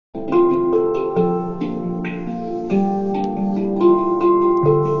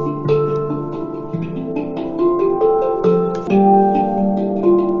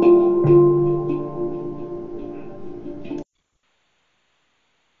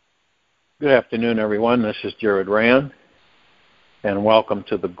Good afternoon, everyone. This is Jared RAND, and welcome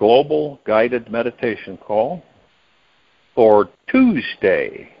to the Global Guided Meditation Call for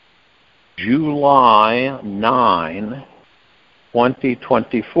Tuesday, July 9,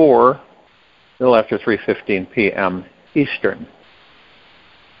 2024, a little after 3:15 p.m. Eastern.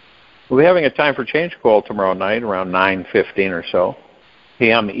 We'll be having a time for change call tomorrow night around 9:15 or so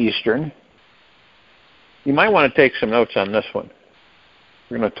p.m. Eastern. You might want to take some notes on this one.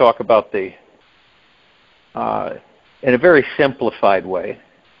 We're going to talk about in a very simplified way,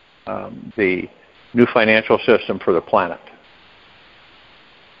 the new financial system for the planet.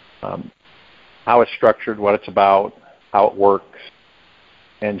 How it's structured, what it's about, how it works,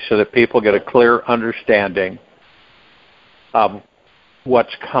 and so that people get a clear understanding of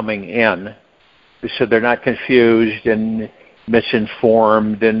what's coming in, so they're not confused and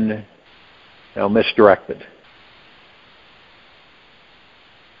misinformed and misdirected.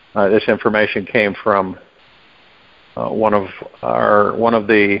 This information came from one of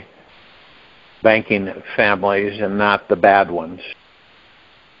the banking families, and not the bad ones,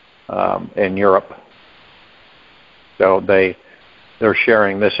 in Europe. So they're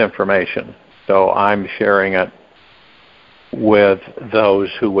sharing this information. So I'm sharing it with those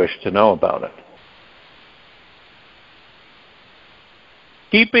who wish to know about it.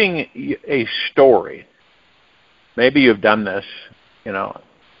 Keeping a story. Maybe you've done this,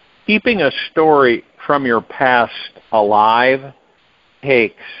 Keeping a story from your past alive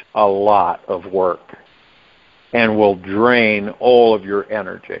takes a lot of work and will drain all of your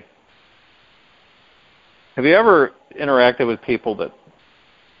energy. Have you ever interacted with people that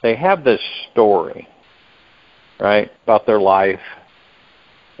they have this story, right, about their life,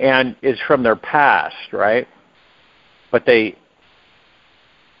 and it's from their past, right? But they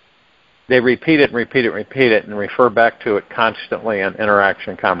repeat it and repeat it and repeat it and refer back to it constantly in interaction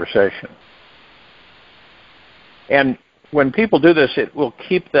and conversation. And when people do this, it will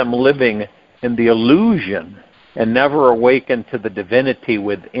keep them living in the illusion and never awaken to the divinity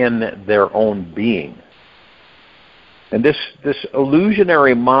within their own being. And this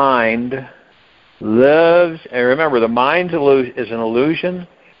illusionary mind loves, and remember, the mind is an illusion.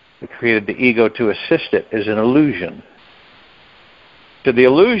 We created the ego to assist it as an illusion. So the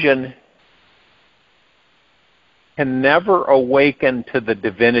illusion can never awaken to the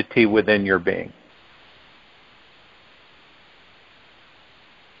divinity within your being.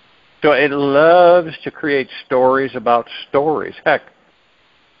 So it loves to create stories about stories. Heck,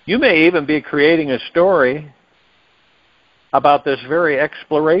 you may even be creating a story about this very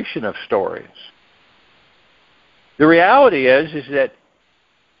exploration of stories. The reality is that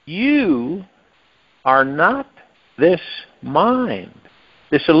you are not this mind,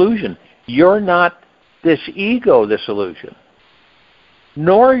 this illusion. You're not this ego, this illusion,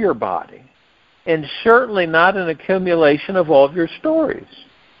 nor your body, and certainly not an accumulation of all of your stories.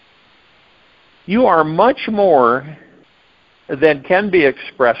 You are much more than can be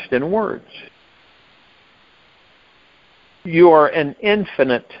expressed in words. You are an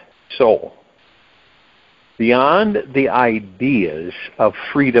infinite soul, beyond the ideas of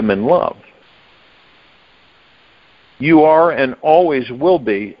freedom and love. You are and always will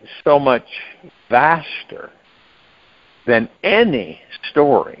be so much vaster than any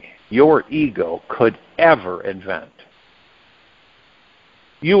story your ego could ever invent.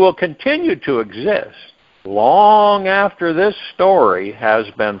 You will continue to exist long after this story has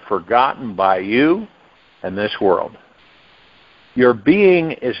been forgotten by you and this world. Your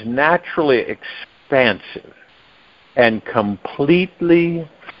being is naturally expansive and completely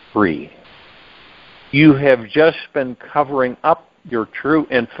free. You have just been covering up your true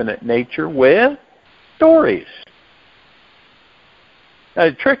infinite nature with stories. Now,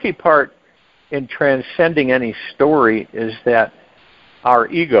 the tricky part in transcending any story is that our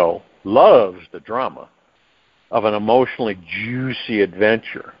ego loves the drama of an emotionally juicy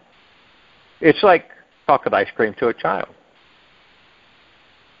adventure. It's like chocolate ice cream to a child.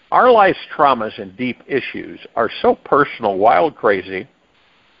 Our life's traumas and deep issues are so personal, wild, crazy,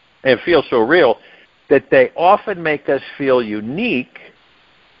 and feel so real that they often make us feel unique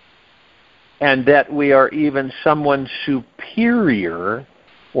and that we are even someone superior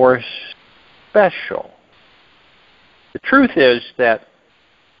or special. The truth is that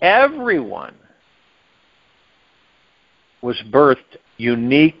everyone was birthed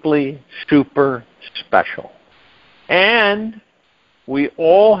uniquely super special. And we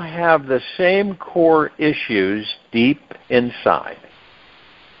all have the same core issues deep inside.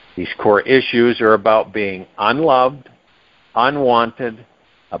 These core issues are about being unloved, unwanted,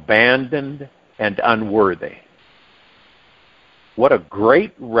 abandoned, and unworthy. What a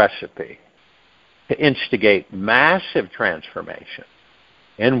great recipe to instigate massive transformation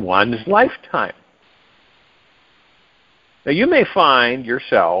in one's lifetime. Now, you may find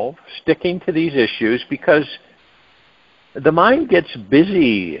yourself sticking to these issues because the mind gets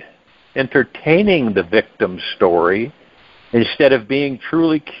busy entertaining the victim story instead of being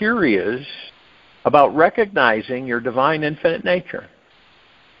truly curious about recognizing your divine infinite nature.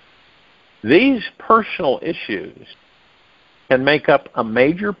 These personal issues can make up a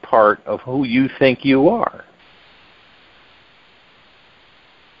major part of who you think you are.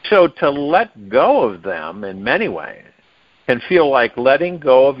 So to let go of them in many ways can feel like letting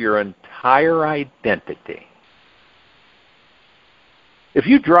go of your entire identity. If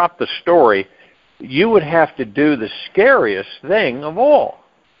you drop the story, you would have to do the scariest thing of all.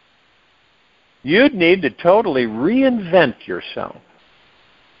 You'd need to totally reinvent yourself.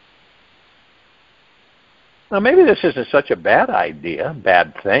 Now, maybe this isn't such a bad idea,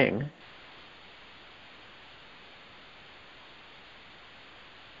 bad thing.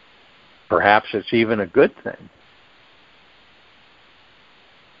 Perhaps it's even a good thing.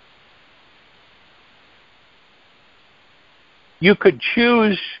 You could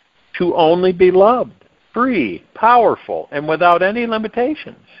choose to only be loved, free, powerful, and without any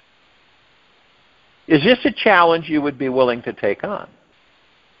limitations. Is this a challenge you would be willing to take on?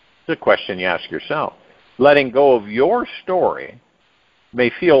 It's a question you ask yourself. Letting go of your story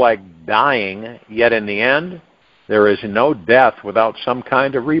may feel like dying, yet in the end, there is no death without some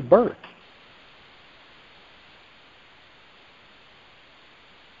kind of rebirth.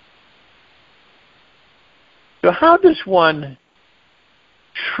 So how does one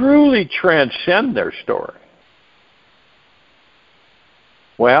truly transcend their story?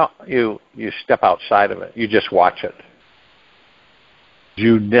 Well, you step outside of it. You just watch it.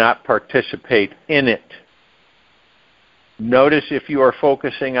 Do not participate in it. Notice if you are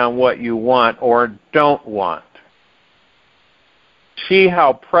focusing on what you want or don't want. See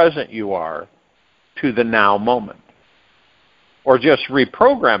how present you are to the now moment. Or just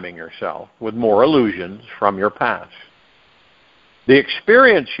reprogramming yourself with more illusions from your past. The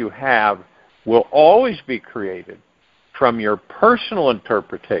experience you have will always be created from your personal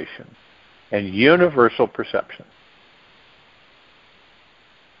interpretation and universal perception.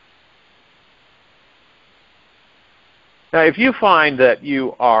 Now, if you find that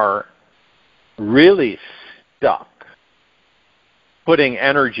you are really stuck putting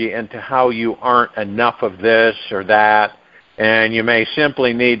energy into how you aren't enough of this or that, and you may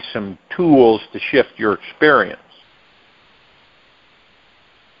simply need some tools to shift your experience,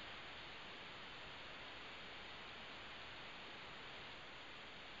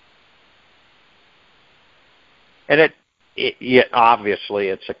 and obviously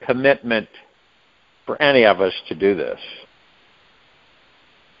it's a commitment for any of us to do this.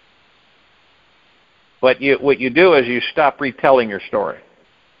 But what you do is you stop retelling your story.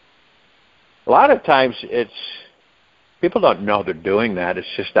 A lot of times people don't know they're doing that. It's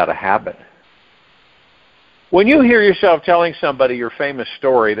just out of habit. When you hear yourself telling somebody your famous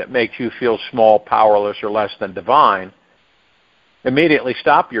story that makes you feel small, powerless, or less than divine, immediately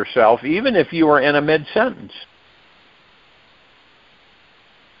stop yourself, even if you are in a mid-sentence.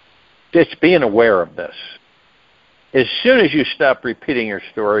 Just being aware of this. As soon as you stop repeating your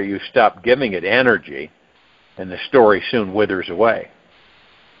story, you stop giving it energy, and the story soon withers away.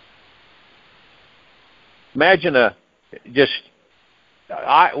 Imagine what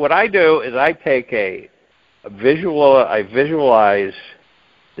I do is I take I visualize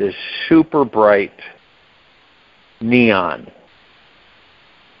this super bright neon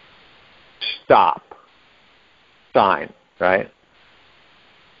stop sign, right?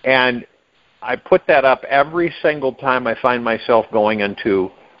 And I put that up every single time I find myself going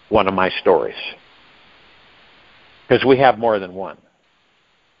into one of my stories. Because we have more than one.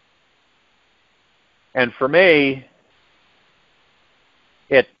 And for me,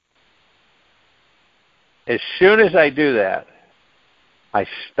 as soon as I do that, I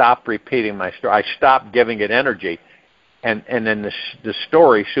stop repeating my story. I stop giving it energy, and then the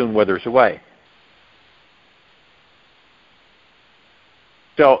story soon withers away.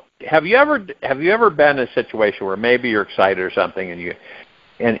 So, have you ever been in a situation where maybe you're excited or something, and you're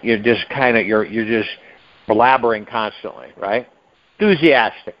just you're just blabbering constantly, right?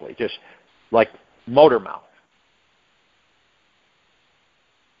 Enthusiastically, just like motor mouth.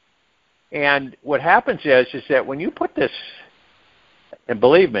 And what happens is that when you put this, and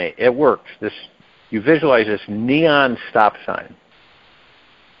believe me, it works. You visualize this neon stop sign,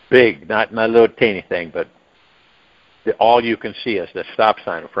 big, not a little teeny thing, but all you can see is the stop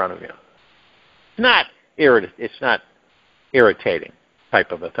sign in front of you. It's not irritating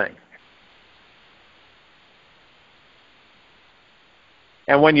type of a thing.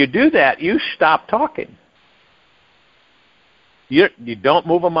 And when you do that, you stop talking. You don't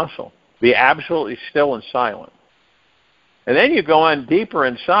move a muscle. Be absolutely still and silent. And then you go on deeper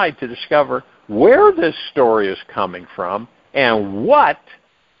inside to discover where this story is coming from and what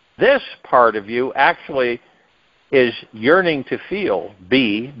this part of you actually is yearning to feel,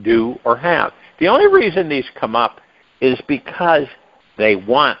 be, do, or have. The only reason these come up is because they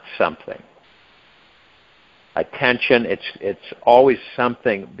want something. Attention, it's always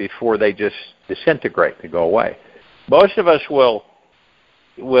something before they just disintegrate to go away. Most of us will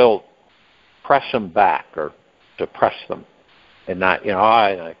press them back or suppress them and not,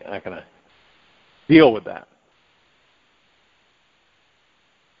 I'm not going to deal with that.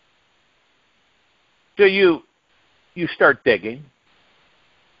 So you start digging.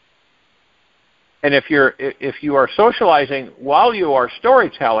 And if you are socializing while you are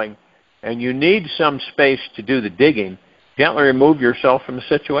storytelling and you need some space to do the digging, gently remove yourself from the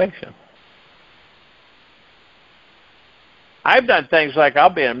situation. I've done things like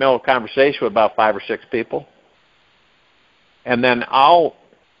I'll be in the middle of a conversation with about 5 or 6 people, and then I'll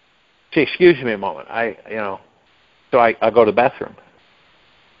say, "Excuse me a moment," so I'll go to the bathroom.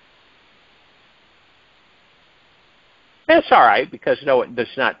 That's all right because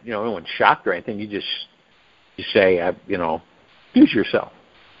that's not no one's shocked or anything. You say excuse yourself.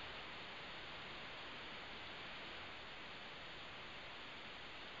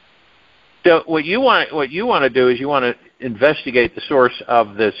 So what you want to do is you want to investigate the source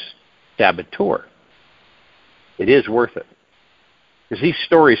of this saboteur. It is worth it because these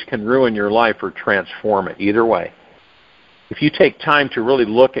stories can ruin your life or transform it. Either way, if you take time to really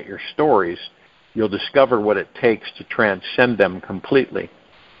look at your stories, you'll discover what it takes to transcend them completely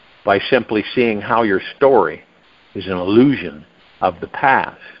by simply seeing how your story is an illusion of the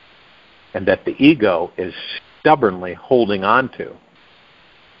past and that the ego is stubbornly holding on to.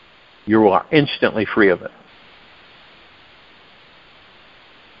 You are instantly free of it.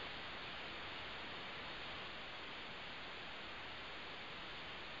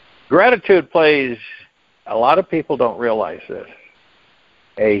 Gratitude plays, a lot of people don't realize this,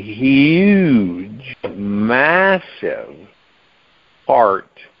 a huge, massive part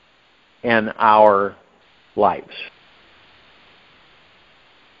in our lives.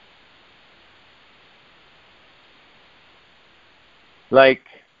 Like,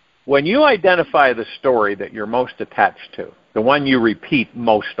 when you identify the story that you're most attached to, the one you repeat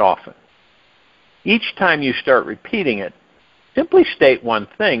most often, each time you start repeating it, simply state one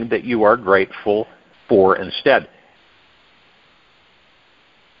thing that you are grateful for instead.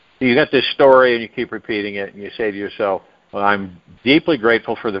 You got this story and you keep repeating it and you say to yourself, well, I'm deeply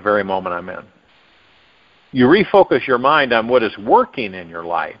grateful for the very moment I'm in. You refocus your mind on what is working in your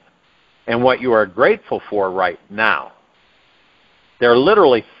life and what you are grateful for right now. There are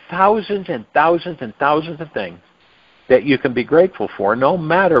literally thousands and thousands and thousands of things that you can be grateful for no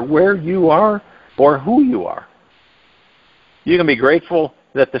matter where you are or who you are. You can be grateful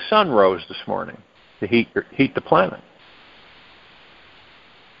that the sun rose this morning to heat the planet.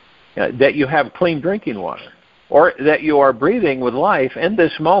 That you have clean drinking water, or that you are breathing with life in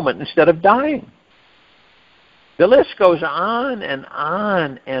this moment instead of dying. The list goes on and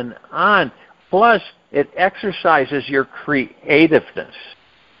on and on. Plus, it exercises your creativeness.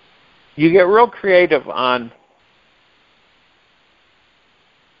 You get real creative on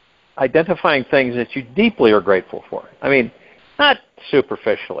identifying things that you deeply are grateful for. I mean, not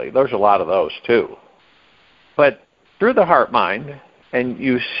superficially. There's a lot of those too. But through the heart mind, and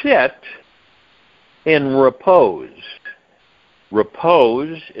you sit in repose.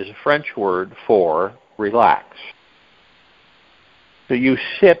 Repose is a French word for relax. So you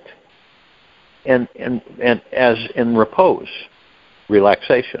sit in repose,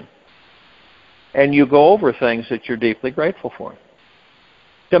 relaxation. And you go over things that you're deeply grateful for.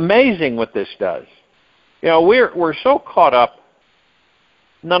 It's amazing what this does. We're so caught up.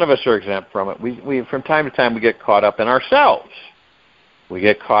 None of us are exempt from it. We from time to time we get caught up in ourselves. We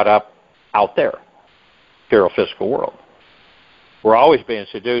get caught up out there, material physical world. We're always being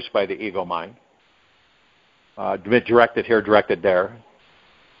seduced by the ego mind, directed here, directed there.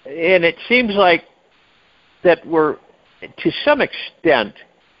 And it seems like that we're, to some extent,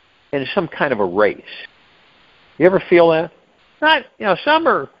 in some kind of a race. You ever feel that? Not, some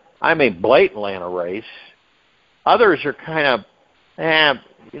are, blatantly in a race. Others are kind of,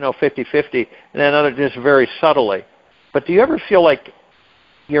 50-50, and then others just very subtly. But do you ever feel like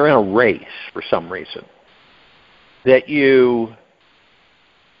you're in a race for some reason? That you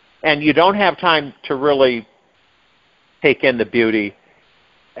don't have time to really take in the beauty,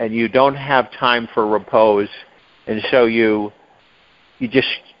 and you don't have time for repose, and so you you just,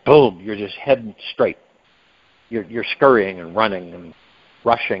 boom, you're just heading straight. You're scurrying and running and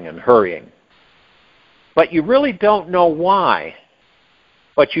rushing and hurrying. But you really don't know why.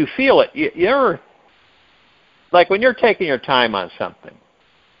 But you feel it. You're, like when you're taking your time on something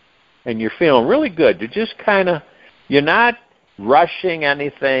and you're feeling really good, you're just kind of, you're not rushing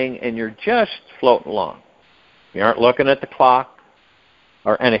anything and you're just floating along. You aren't looking at the clock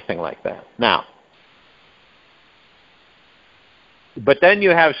or anything like that. Now, but then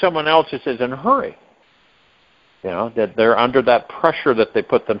you have someone else that says in a hurry. You know, that they're under that pressure that they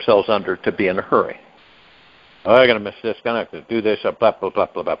put themselves under to be in a hurry. Oh, I'm going to miss this, going to do this, blah, blah, blah,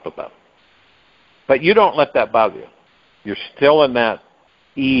 blah, blah, blah, blah. But you don't let that bother you. You're still in that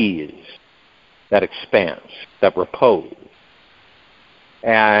ease, that expanse, that repose.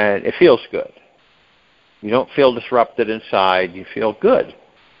 And it feels good. You don't feel disrupted inside. You feel good.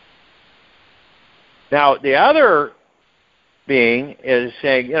 Now, the other being is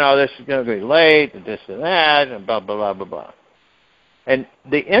saying, you know, this is going to be late, and this and that, and blah, blah, blah, blah, blah. And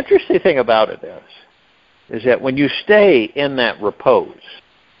the interesting thing about it is that when you stay in that repose,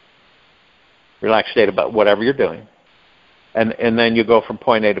 relaxed state about whatever you're doing, and then you go from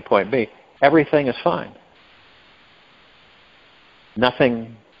point A to point B, everything is fine.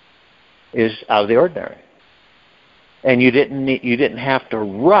 Nothing is out of the ordinary. And you didn't have to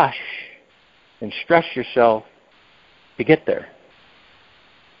rush and stress yourself to get there.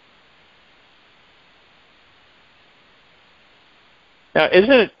 Now,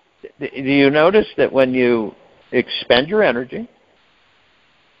 do you notice that when you expend your energy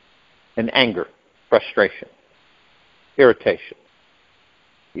in anger, frustration, irritation,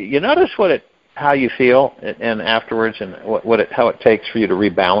 you notice how you feel and afterwards, and how it takes for you to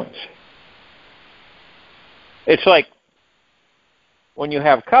rebalance? It's like when you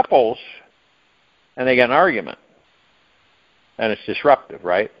have couples and they get an argument, and it's disruptive,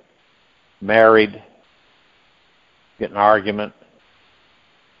 right? Married, get an argument.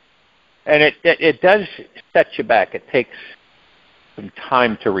 And it does set you back. It takes some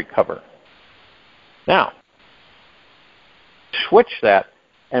time to recover. Now, switch that,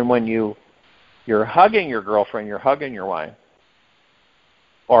 and when you're hugging your girlfriend, you're hugging your wife,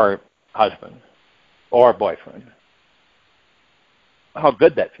 or husband, or boyfriend, how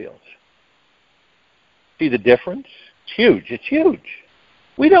good that feels. See the difference? It's huge. It's huge.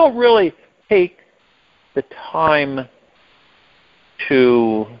 We don't really take the time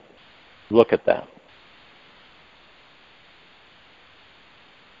to look at that.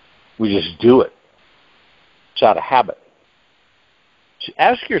 We just do it. It's out of habit. So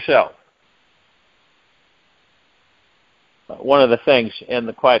ask yourself, one of the things in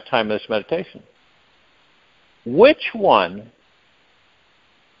the quiet time of this meditation, which one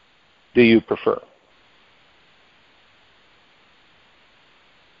do you prefer?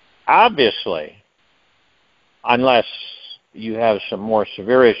 Obviously, unless you have some more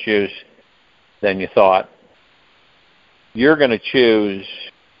severe issues than you thought, you're going to choose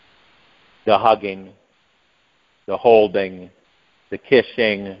the hugging, the holding, the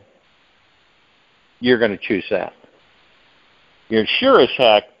kissing. You're going to choose that. You're sure as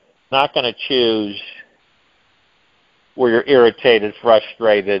heck not going to choose where you're irritated,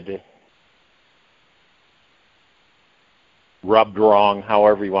 frustrated, rubbed wrong,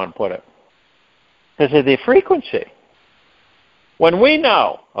 however you want to put it. Because of the frequency. When we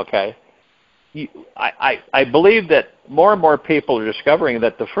know, okay, I believe that more and more people are discovering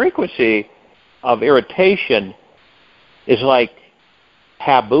that the frequency of irritation is like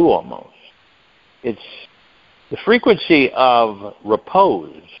taboo almost. It's the frequency of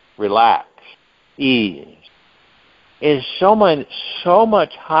repose, relax, ease, is so much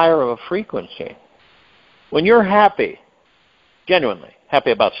higher of a frequency. When you're happy, genuinely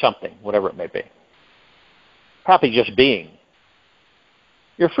happy about something, whatever it may be, happy just being,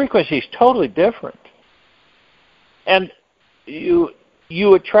 your frequency is totally different. And you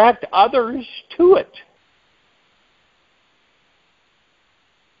attract others to it.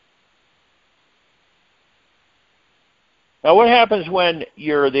 Now, what happens when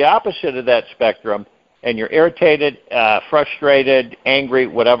you're the opposite of that spectrum and you're irritated, frustrated, angry,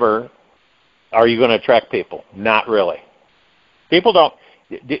 whatever? Are you going to attract people? Not really. People don't,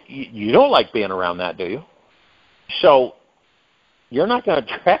 you don't like being around that, do you? So you're not going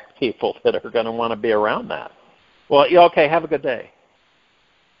to attract people that are going to want to be around that. Well, okay, have a good day.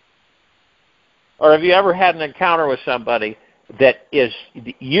 Or have you ever had an encounter with somebody that is,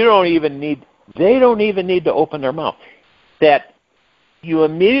 they don't even need to open their mouth, that you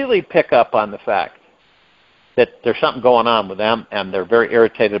immediately pick up on the fact that there's something going on with them and they're very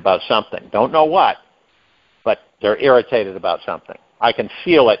irritated about something. Don't know what, but they're irritated about something. I can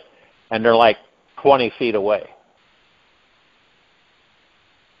feel it, and they're like 20 feet away.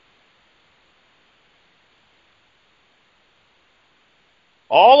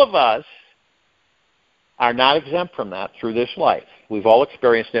 All of us are not exempt from that through this life. We've all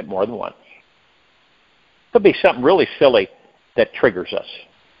experienced it more than once. It could be something really silly that triggers us.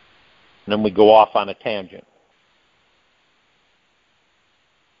 And then we go off on a tangent.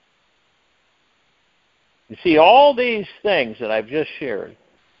 You see, all these things that I've just shared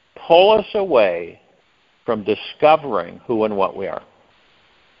pull us away from discovering who and what we are.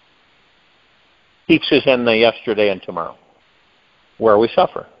 Keeps us in the yesterday and tomorrow, where we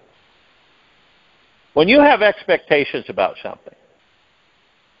suffer. When you have expectations about something,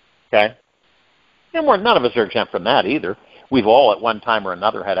 okay, and none of us are exempt from that either. We've all at one time or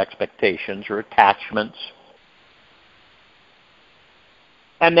another had expectations or attachments.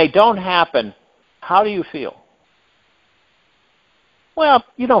 And they don't happen. How do you feel? Well,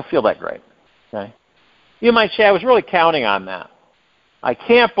 you don't feel that great. Okay? You might say, I was really counting on that. I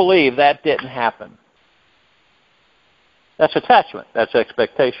can't believe that didn't happen. That's attachment. That's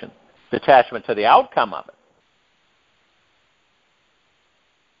expectation. It's attachment to the outcome of it.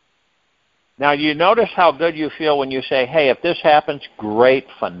 Now, you notice how good you feel when you say, hey, if this happens, great,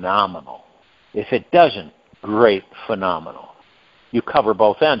 phenomenal. If it doesn't, great, phenomenal. You cover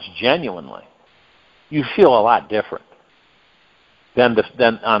both ends genuinely. You feel a lot different than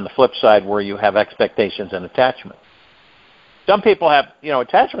on the flip side where you have expectations and attachment. Some people have,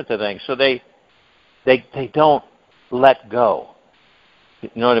 attachment to things, so they don't let go. You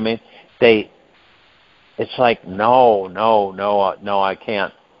know what I mean? It's like, no, I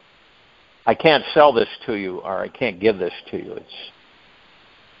can't. I can't sell this to you, or I can't give this to you.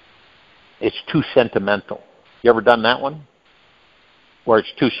 It's too sentimental. You ever done that one? Where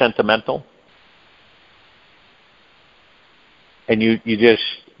it's too sentimental? And you just,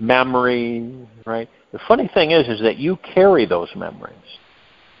 memory, right? The funny thing is that you carry those memories.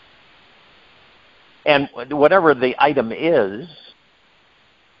 And whatever the item is,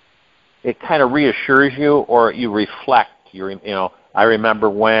 it kind of reassures you, or you reflect. I remember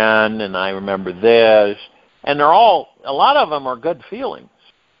when, and I remember this. And a lot of them are good feelings.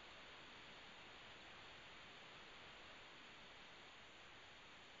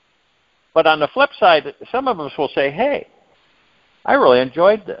 But on the flip side, some of us will say, hey, I really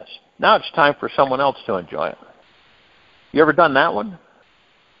enjoyed this. Now it's time for someone else to enjoy it. You ever done that one?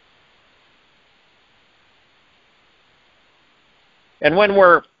 And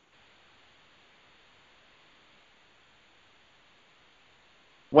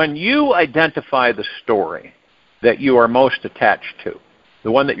when you identify the story that you are most attached to,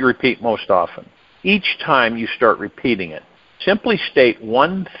 the one that you repeat most often, each time you start repeating it, simply state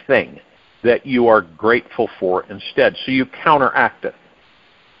one thing that you are grateful for instead, so you counteract it.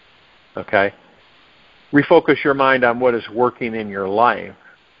 Okay? Refocus your mind on what is working in your life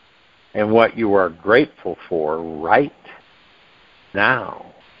and what you are grateful for right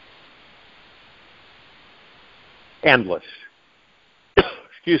now. Endless.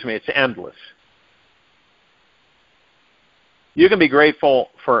 Excuse me, it's endless. You can be grateful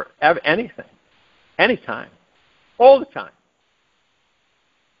for anything, anytime, all the time.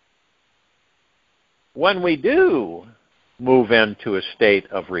 When we do move into a state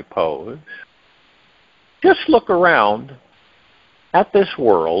of repose, just look around at this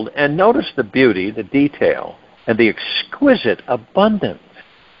world and notice the beauty, the detail, and the exquisite abundance.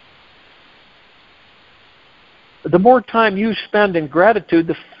 The more time you spend in gratitude,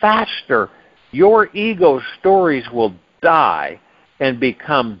 the faster your ego stories will die and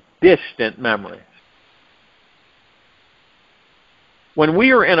become distant memories. When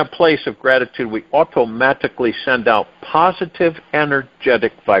we are in a place of gratitude, we automatically send out positive,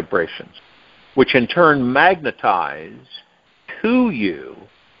 energetic vibrations, which in turn magnetize to you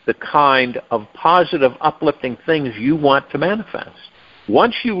the kind of positive, uplifting things you want to manifest.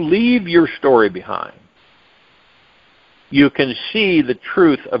 Once you leave your story behind, you can see the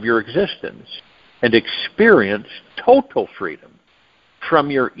truth of your existence and experience total freedom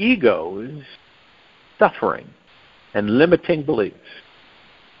from your ego's suffering and limiting beliefs.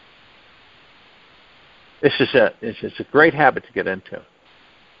 This is a great habit to get into.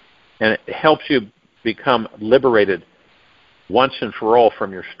 And it helps you become liberated once and for all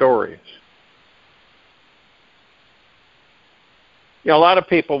from your stories. A lot of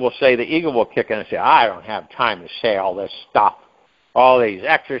people will say, the ego will kick in and say, I don't have time to say all this stuff, all these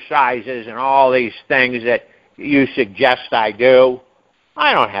exercises and all these things that you suggest I do.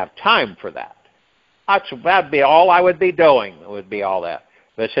 I don't have time for that. That'd be all I would be doing, would be all that.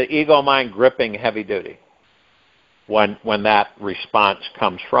 But it's an ego mind gripping heavy duty. when that response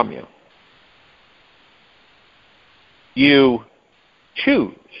comes from you. You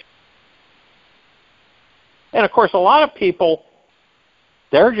choose. And of course, a lot of people,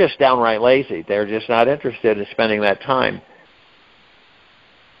 they're just downright lazy. They're just not interested in spending that time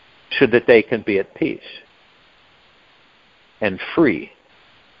so that they can be at peace and free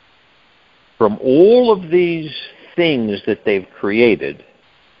from all of these things that they've created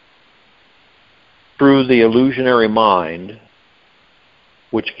through the illusionary mind,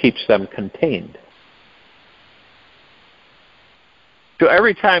 which keeps them contained. So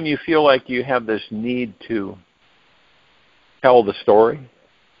every time you feel like you have this need to tell the story,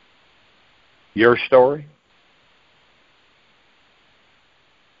 your story,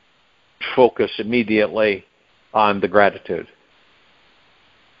 focus immediately on the gratitude.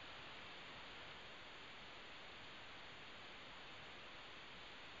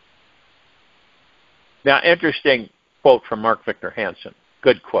 Now, interesting quote from Mark Victor Hansen.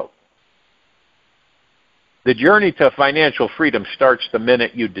 Good quote. The journey to financial freedom starts the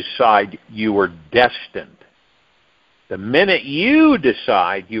minute you decide you were destined. The minute you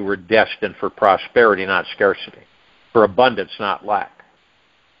decide you were destined for prosperity, not scarcity, for abundance, not lack.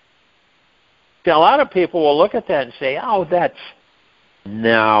 See, a lot of people will look at that and say, oh, that's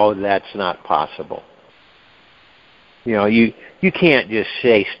not possible. You know, you can't just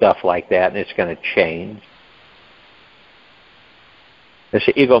say stuff like that and it's going to change. It's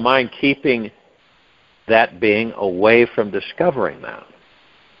the ego mind keeping that being away from discovering that.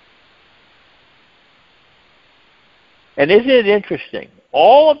 And isn't it interesting?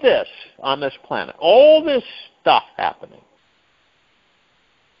 All of this on this planet, all this stuff happening,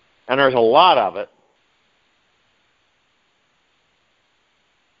 and there's a lot of it,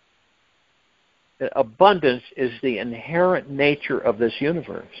 abundance is the inherent nature of this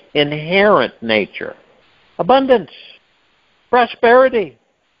universe. Inherent nature. Abundance. Prosperity.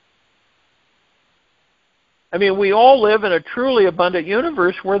 I mean, we all live in a truly abundant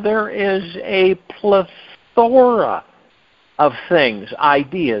universe where there is a plethora of things,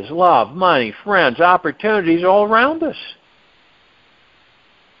 ideas, love, money, friends, opportunities all around us.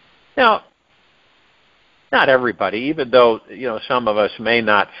 Now, not everybody, even though, you know, some of us may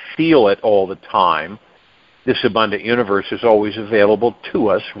not feel it all the time, this abundant universe is always available to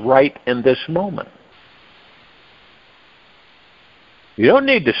us right in this moment. You don't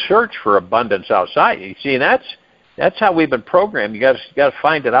need to search for abundance outside. You see, and that's how we've been programmed. You got to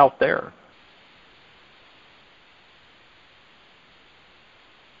find it out there.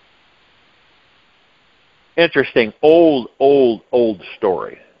 Interesting, old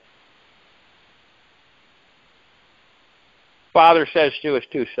story. Father says to his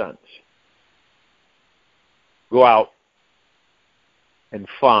two sons, go out and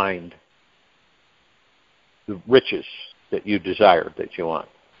find the riches that you desire, that you want.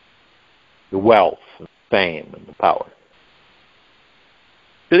 The wealth, and fame, and the power.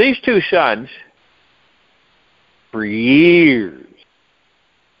 So these two sons, for years,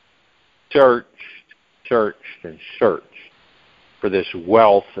 searched and searched for this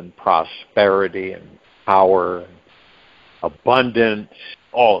wealth and prosperity and power and abundance,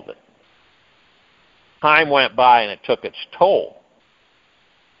 all of it. Time went by and it took its toll.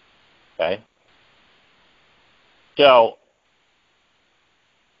 Okay? So,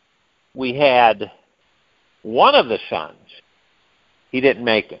 we had one of the sons, he didn't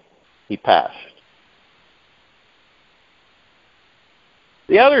make it. He passed.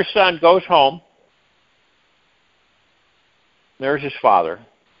 The other son goes home. There's his father,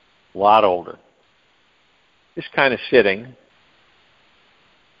 a lot older, just kind of sitting.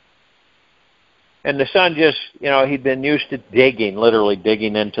 And the son just, you know, he'd been used to digging, literally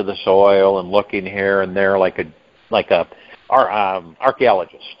digging into the soil and looking here and there like a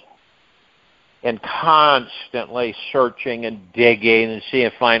archaeologist, and constantly searching and digging and seeing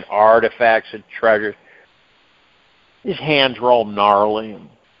if find artifacts and treasures. His hands were all gnarly, and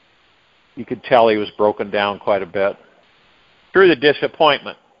you could tell he was broken down quite a bit. Through the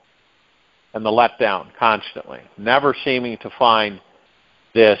disappointment and the letdown constantly, never seeming to find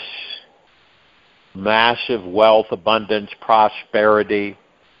this massive wealth, abundance, prosperity.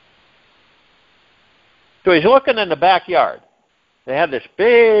 So he's looking in the backyard. They had this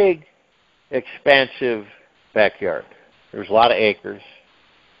big, expansive backyard. There's a lot of acres.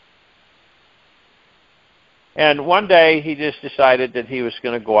 And one day he just decided that he was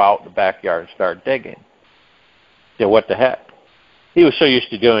going to go out in the backyard and start digging. Yeah, what the heck? He was so used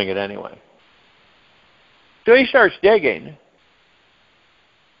to doing it anyway. So he starts digging,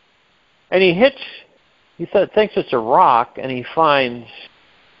 and he thinks it's a rock, and he finds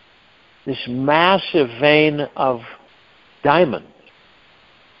this massive vein of diamonds.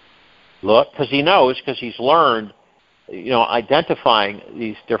 Look, because he knows, because he's learned, identifying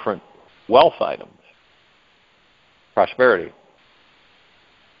these different wealth items, prosperity.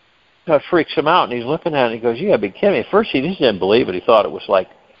 So it freaks him out, and he's looking at it, and he goes, you gotta be kidding me. At first, he just didn't believe it. He thought it was like,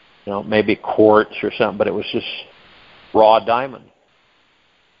 maybe quartz or something, but it was just raw diamond.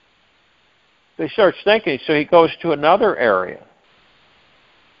 So he starts thinking, so he goes to another area,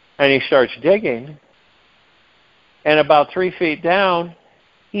 and he starts digging, and about 3 feet down,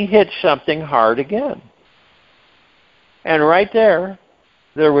 he hits something hard again. And right there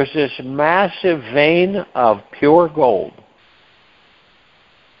was this massive vein of pure gold.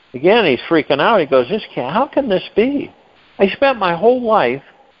 Again, he's freaking out. He goes, how can this be? I spent my whole life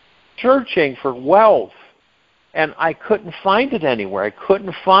searching for wealth, and I couldn't find it anywhere. I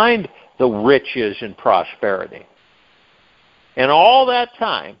couldn't find the riches and prosperity. And all that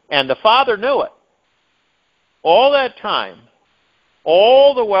time, and the Father knew it, all that time,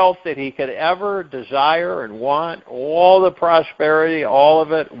 all the wealth that he could ever desire and want, all the prosperity, all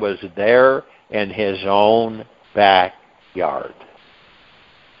of it was there in his own backyard.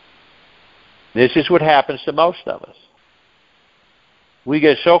 This is what happens to most of us. We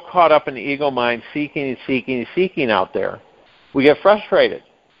get so caught up in the ego mind, seeking and seeking and seeking out there. We get frustrated.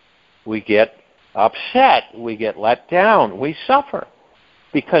 We get upset. We get let down. We suffer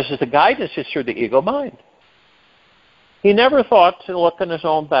because the guidance is through the ego mind. He never thought to look in his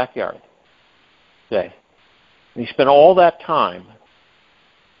own backyard. Okay. And he spent all that time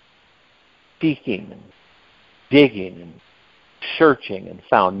seeking and digging and searching and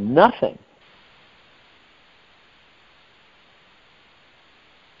found nothing.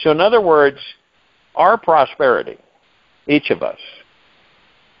 So in other words, our prosperity, each of us,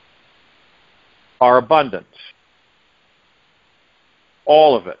 our abundance,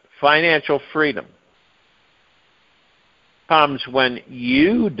 all of it, financial freedom, comes when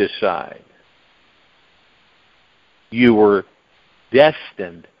you decide you were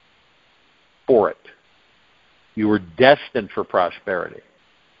destined for it. You were destined for prosperity,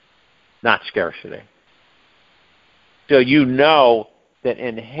 not scarcity. So you know that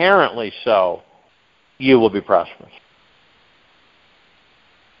inherently so, you will be prosperous.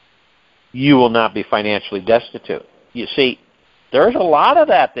 You will not be financially destitute. You see, there's a lot of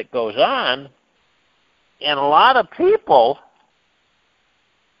that goes on, and a lot of people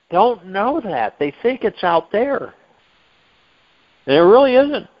don't know that. They think it's out there. And it really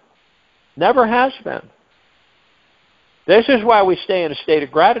isn't. Never has been. This is why we stay in a state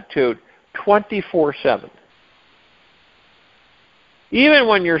of gratitude 24/7. Even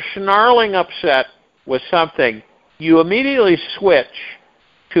when you're snarling upset with something, you immediately switch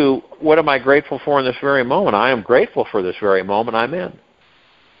to, what am I grateful for in this very moment? I am grateful for this very moment I'm in.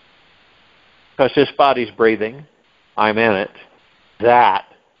 Because this body's breathing, I'm in it. That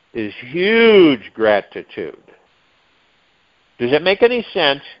is huge gratitude. Does it make any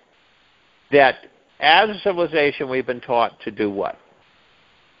sense that as a civilization we've been taught to do what?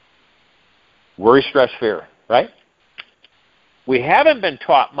 Worry, stress, fear, right? We haven't been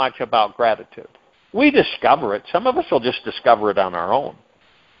taught much about gratitude. We discover it. Some of us will just discover it on our own.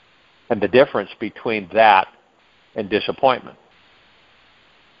 And the difference between that and disappointment.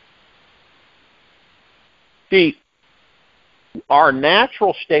 See, our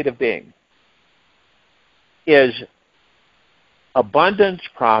natural state of being is abundance,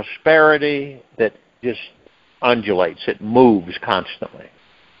 prosperity that just undulates. It moves constantly.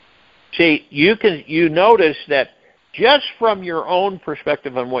 See, you notice that just from your own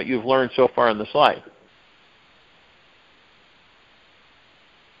perspective on what you've learned so far in this life,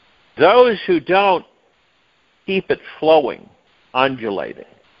 those who don't keep it flowing, undulating,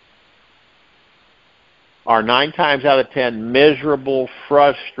 are 9 times out of 10 miserable,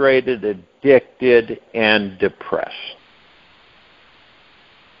 frustrated, addicted, and depressed.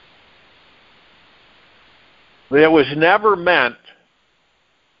 It was never meant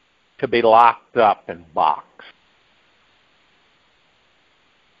to be locked up in box.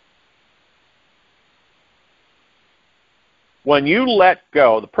 When you let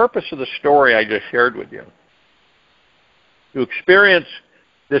go, the purpose of the story I just shared with you, to experience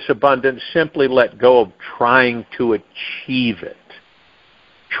this abundance, simply let go of trying to achieve it.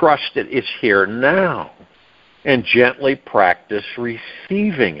 Trust it is here now, and gently practice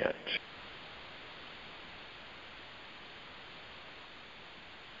receiving it.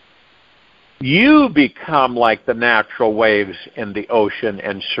 You become like the natural waves in the ocean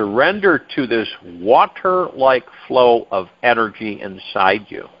and surrender to this water-like flow of energy inside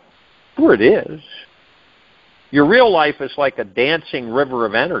you. Where it is. Your real life is like a dancing river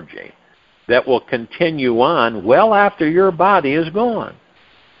of energy. that will continue on well after your body is gone.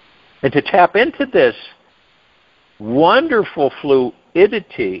 And to tap into this wonderful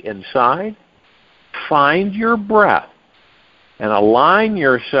fluidity inside, find your breath and align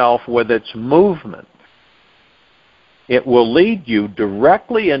yourself with its movement. It will lead you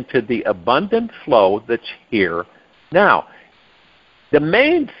directly into the abundant flow that's here now. The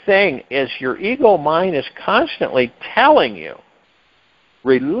main thing is your ego mind is constantly telling you,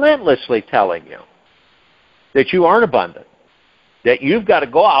 relentlessly telling you, that you aren't abundant, that you've got to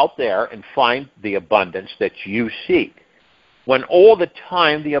go out there and find the abundance that you seek, when all the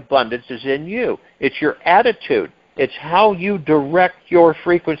time the abundance is in you. It's your attitude. It's how you direct your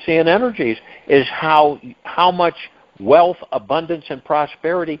frequency and energies, is how much wealth, abundance, and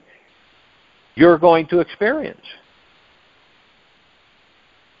prosperity you're going to experience.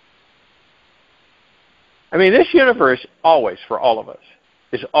 I mean, this universe always, for all of us,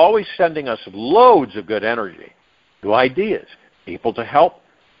 is always sending us loads of good energy, new ideas, people to help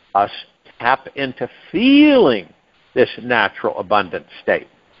us tap into feeling this natural abundant state,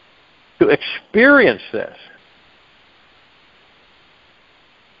 to experience this.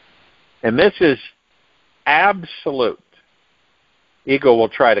 And this is absolute. Ego will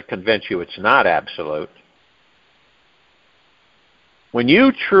try to convince you it's not absolute. When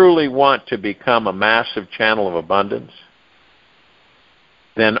you truly want to become a massive channel of abundance,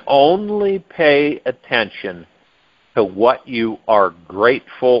 then only pay attention to what you are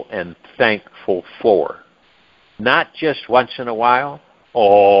grateful and thankful for. Not just once in a while,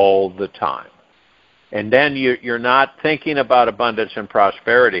 all the time. And then you're not thinking about abundance and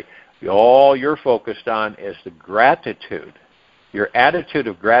prosperity. All you're focused on is the gratitude, your attitude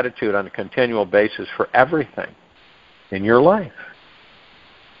of gratitude on a continual basis for everything in your life.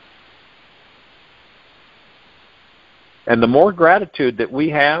 And the more gratitude that we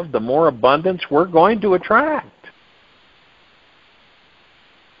have, the more abundance we're going to attract.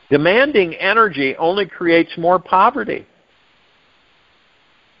 Demanding energy only creates more poverty.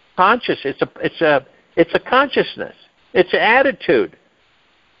 It's a consciousness. It's an attitude.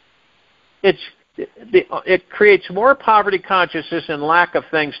 It creates more poverty consciousness and lack of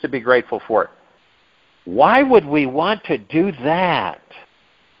things to be grateful for. Why would we want to do that?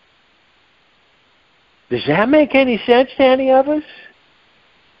 Does that make any sense to any of us?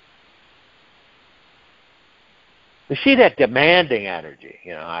 You see that demanding energy.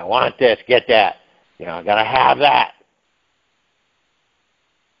 I want this, get that. I got to have that.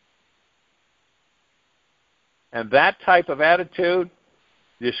 And that type of attitude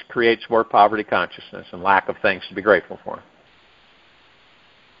just creates more poverty consciousness and lack of things to be grateful for.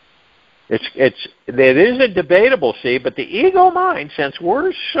 It isn't debatable, see, but the ego mind, since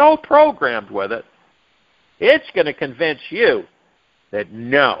we're so programmed with it, it's going to convince you that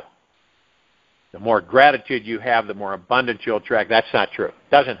no. The more gratitude you have, the more abundance you'll attract. That's not true.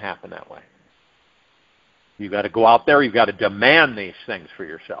 It doesn't happen that way. You've got to go out there. You've got to demand these things for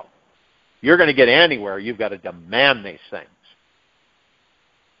yourself. You're going to get anywhere. You've got to demand these things.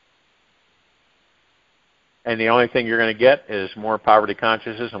 And the only thing you're going to get is more poverty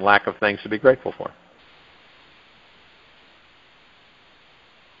consciousness and lack of things to be grateful for.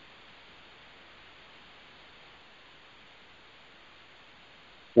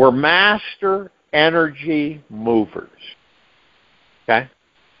 We're master energy movers. Okay?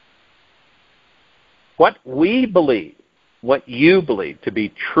 What we believe, what you believe to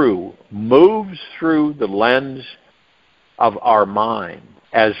be true, moves through the lens of our mind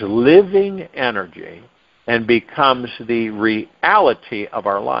as living energy and becomes the reality of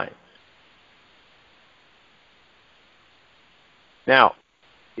our lives. Now,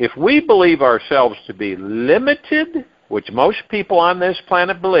 if we believe ourselves to be limited, which most people on this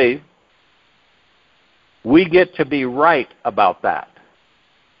planet believe, we get to be right about that.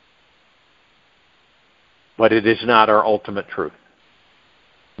 But it is not our ultimate truth.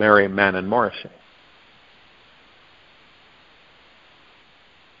 Mary, Mann, and Morrissey.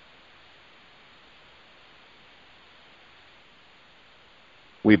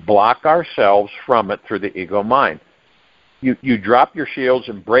 We block ourselves from it through the ego mind. You drop your shields,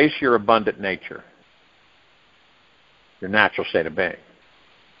 embrace your abundant nature, your natural state of being.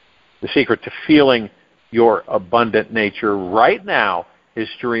 The secret to feeling your abundant nature right now is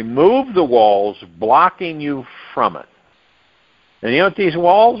to remove the walls blocking you from it. And you know what these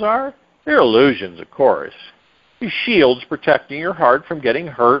walls are? They're illusions, of course. These shields protecting your heart from getting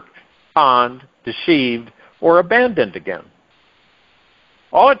hurt, conned, deceived, or abandoned again.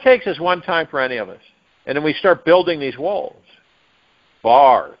 All it takes is one time for any of us. And then we start building these walls,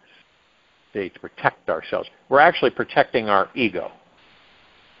 bars, to protect ourselves. We're actually protecting our ego.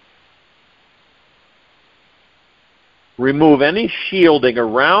 Remove any shielding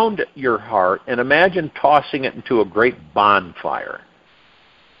around your heart and imagine tossing it into a great bonfire.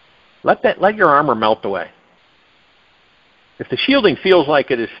 Let your armor melt away. If the shielding feels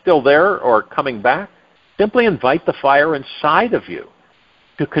like it is still there or coming back, simply invite the fire inside of you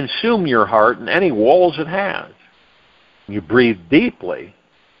to consume your heart and any walls it has. You breathe deeply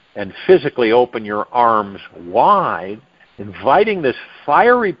and physically open your arms wide, inviting this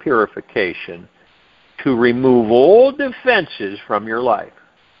fiery purification to remove all defenses from your life.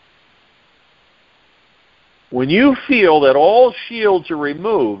 When you feel that all shields are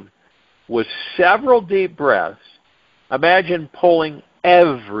removed, with several deep breaths, imagine pulling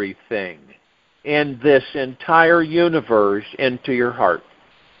everything in this entire universe into your heart.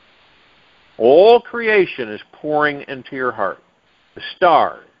 All creation is pouring into your heart. The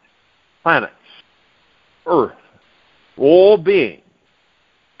stars, planets, earth, all beings.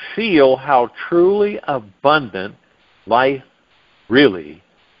 Feel how truly abundant life really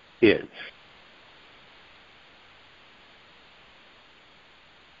is.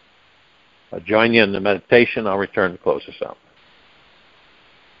 I'll join you in the meditation. I'll return to close this out.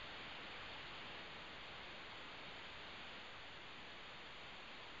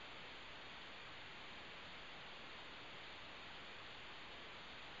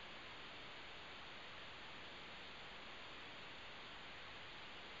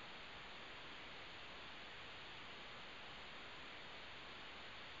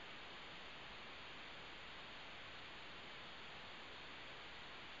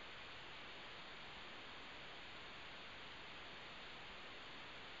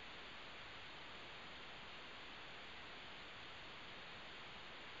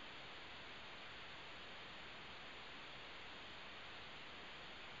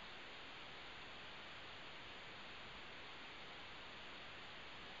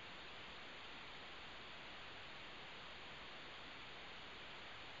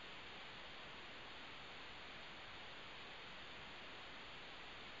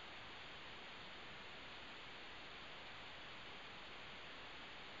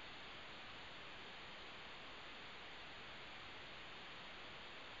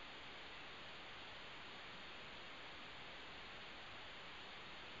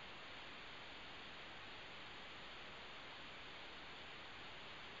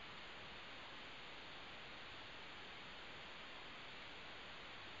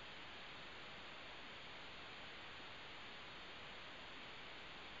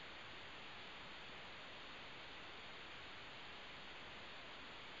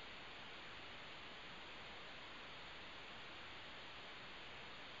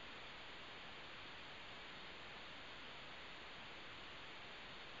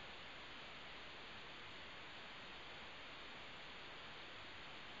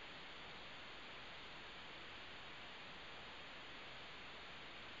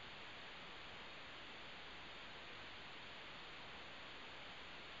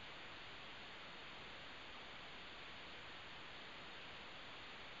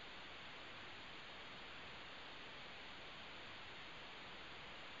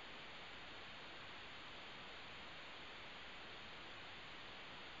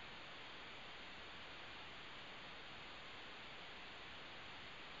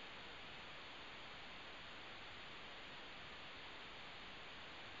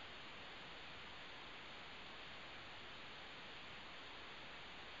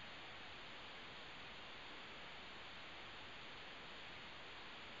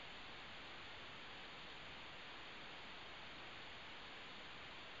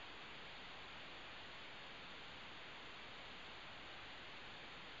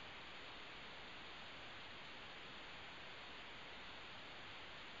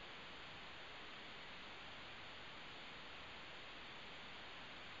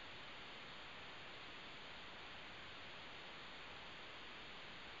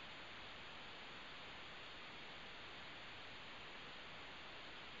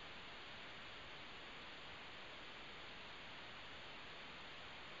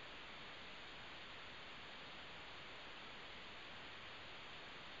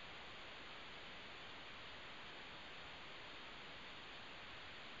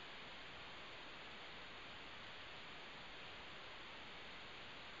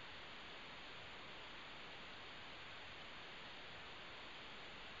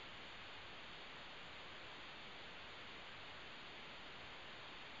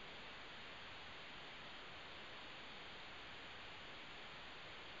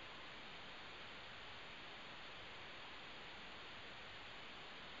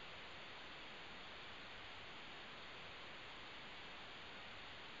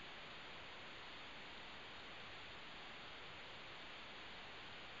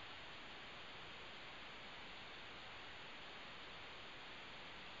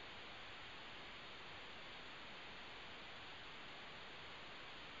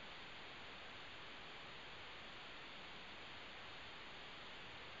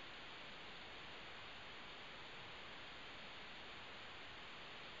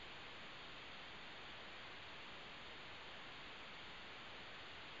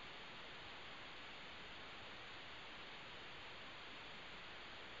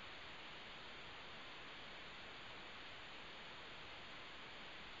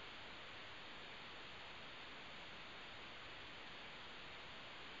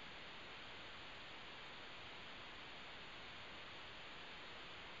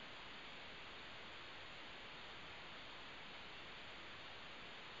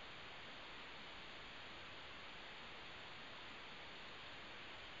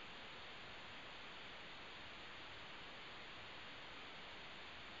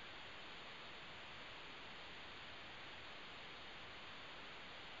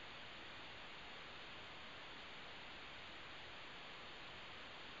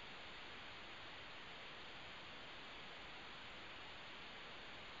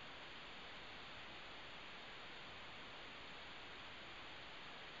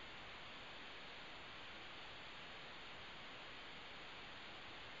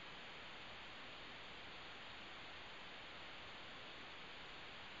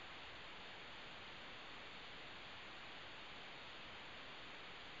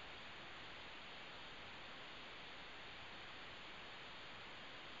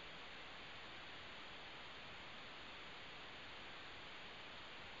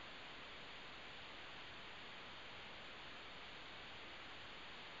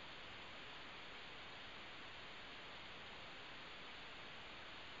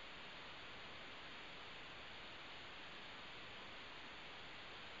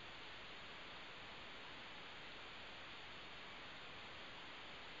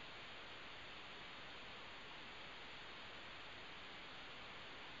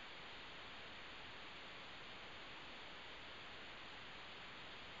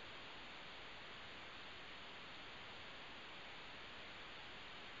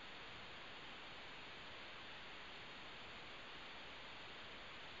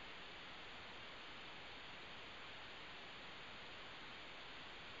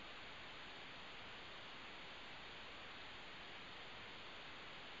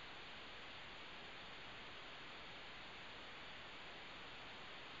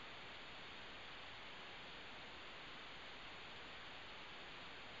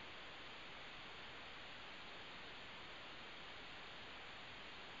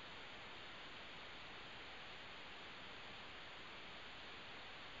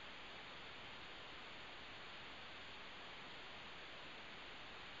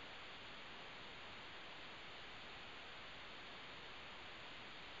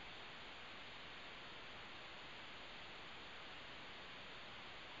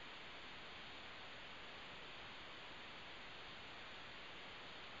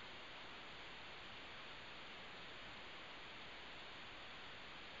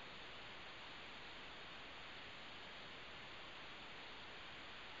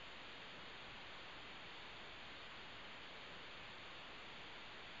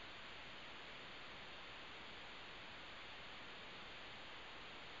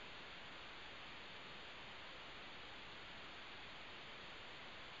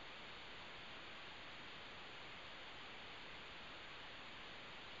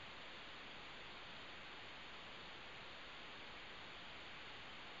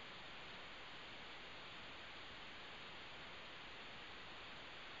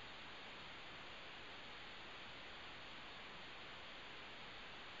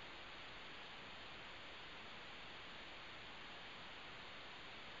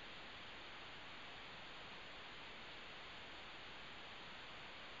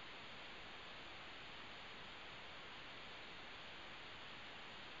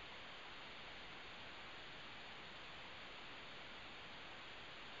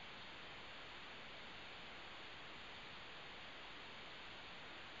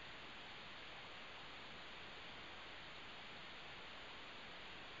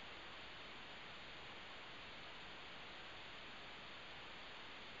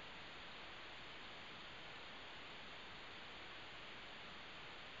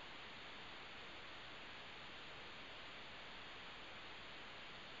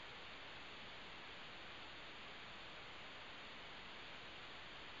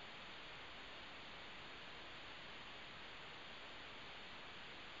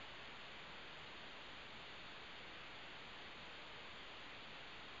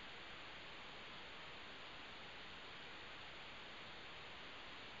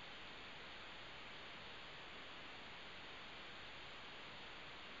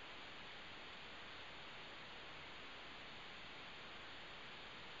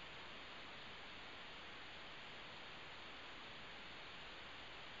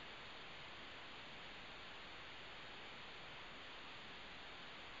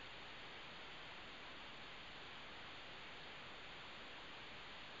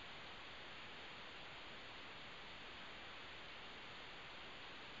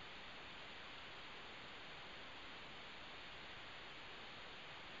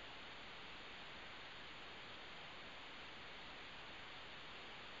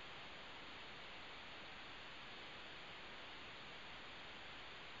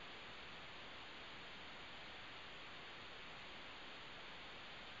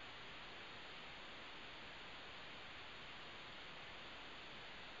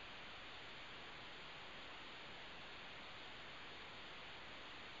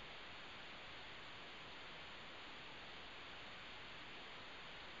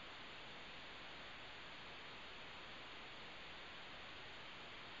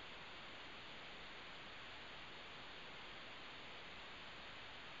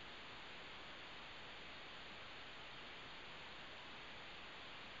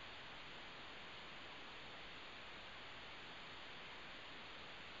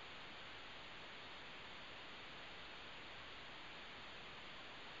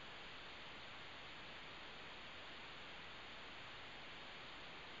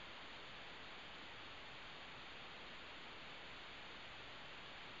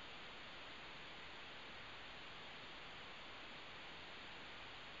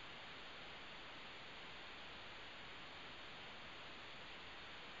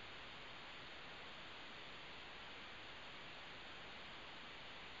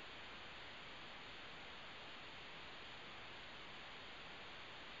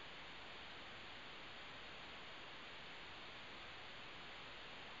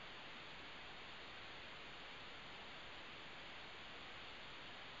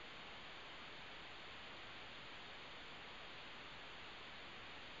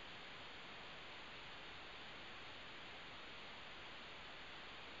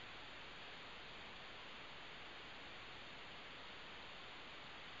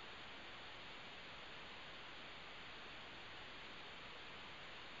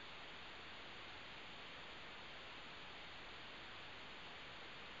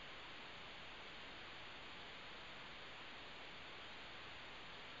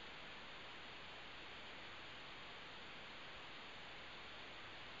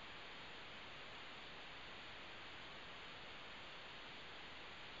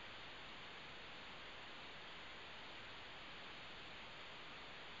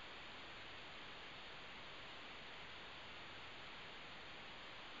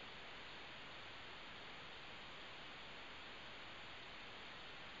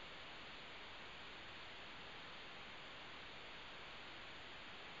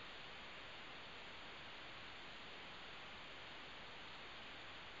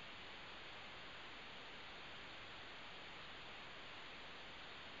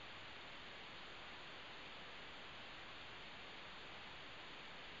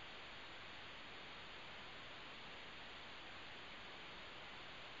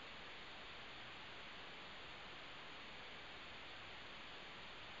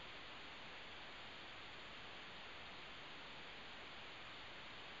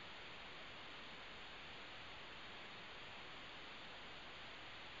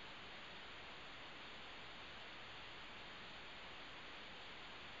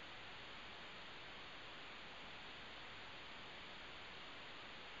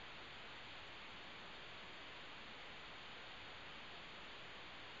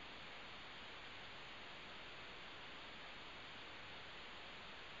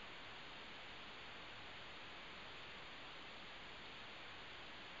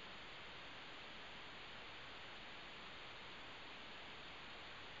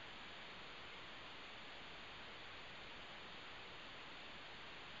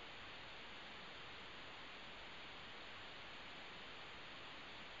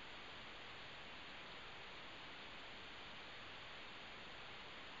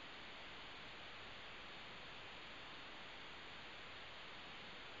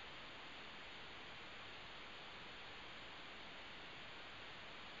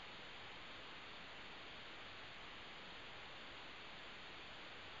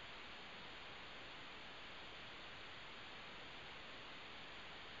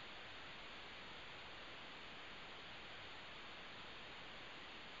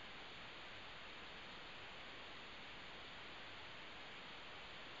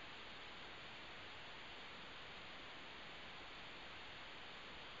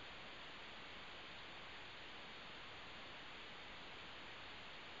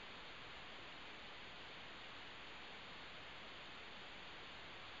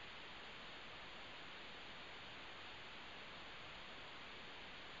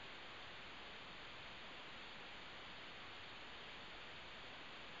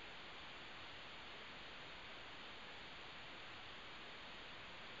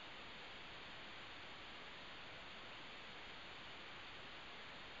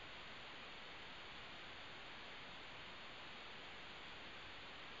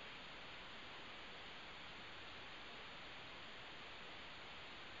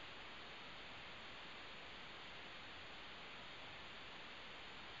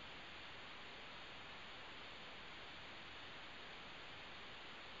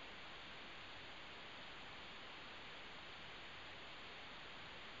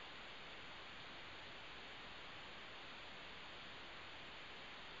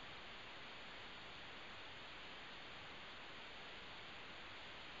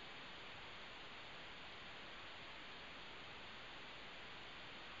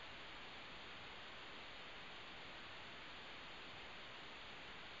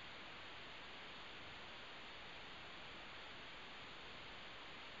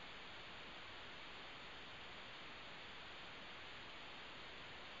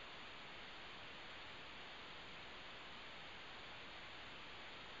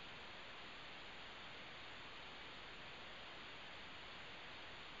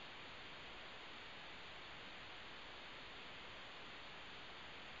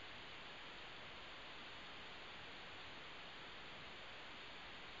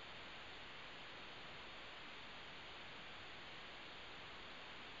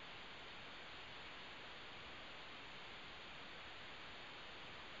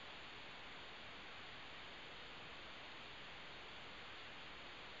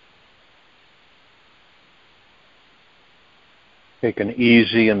 Take an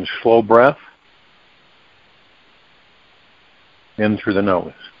easy and slow breath in through the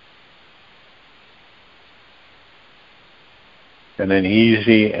nose. And an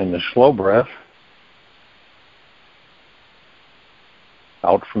easy and a slow breath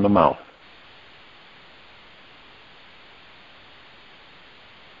out from the mouth.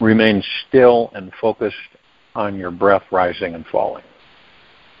 Remain still and focused on your breath rising and falling.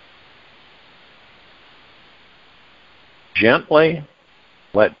 Gently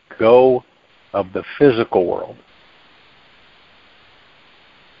let go of the physical world.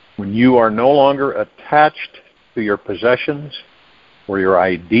 When you are no longer attached to your possessions or your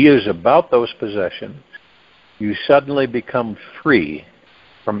ideas about those possessions, you suddenly become free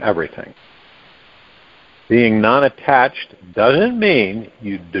from everything. Being non-attached doesn't mean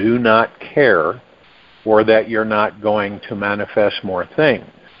you do not care or that you're not going to manifest more things.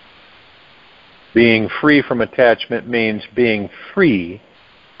 Being free from attachment means being free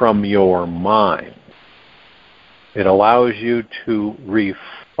from your mind. It allows you to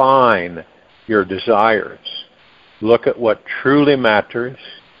refine your desires, look at what truly matters,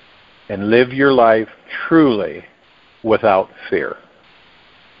 and live your life truly without fear.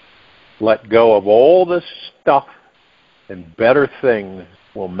 Let go of all this stuff and better things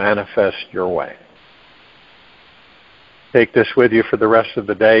will manifest your way. Take this with you for the rest of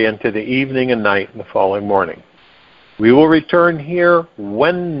the day into the evening and night and the following morning. We will return here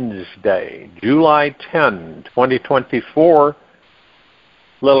Wednesday, July 10, 2024, a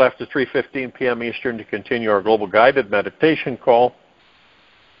little after 3:15 p.m. Eastern to continue our global guided meditation call.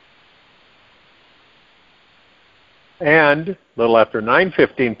 And a little after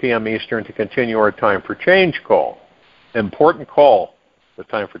 9:15 p.m. Eastern to continue our Time for Change call. Important call, the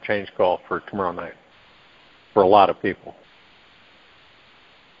Time for Change call for tomorrow night, for a lot of people.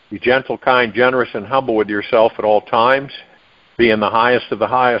 Be gentle, kind, generous, and humble with yourself at all times. Be in the highest of the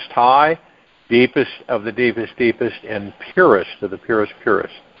highest high, deepest of the deepest deepest, and purest of the purest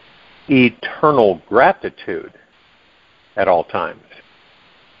purest. Eternal gratitude at all times.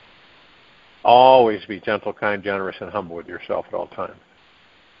 Always be gentle, kind, generous, and humble with yourself at all times.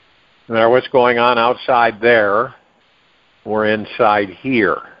 No matter what's going on outside there or inside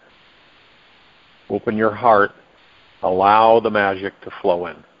here, open your heart. Allow the magic to flow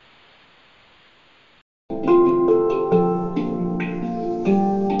in.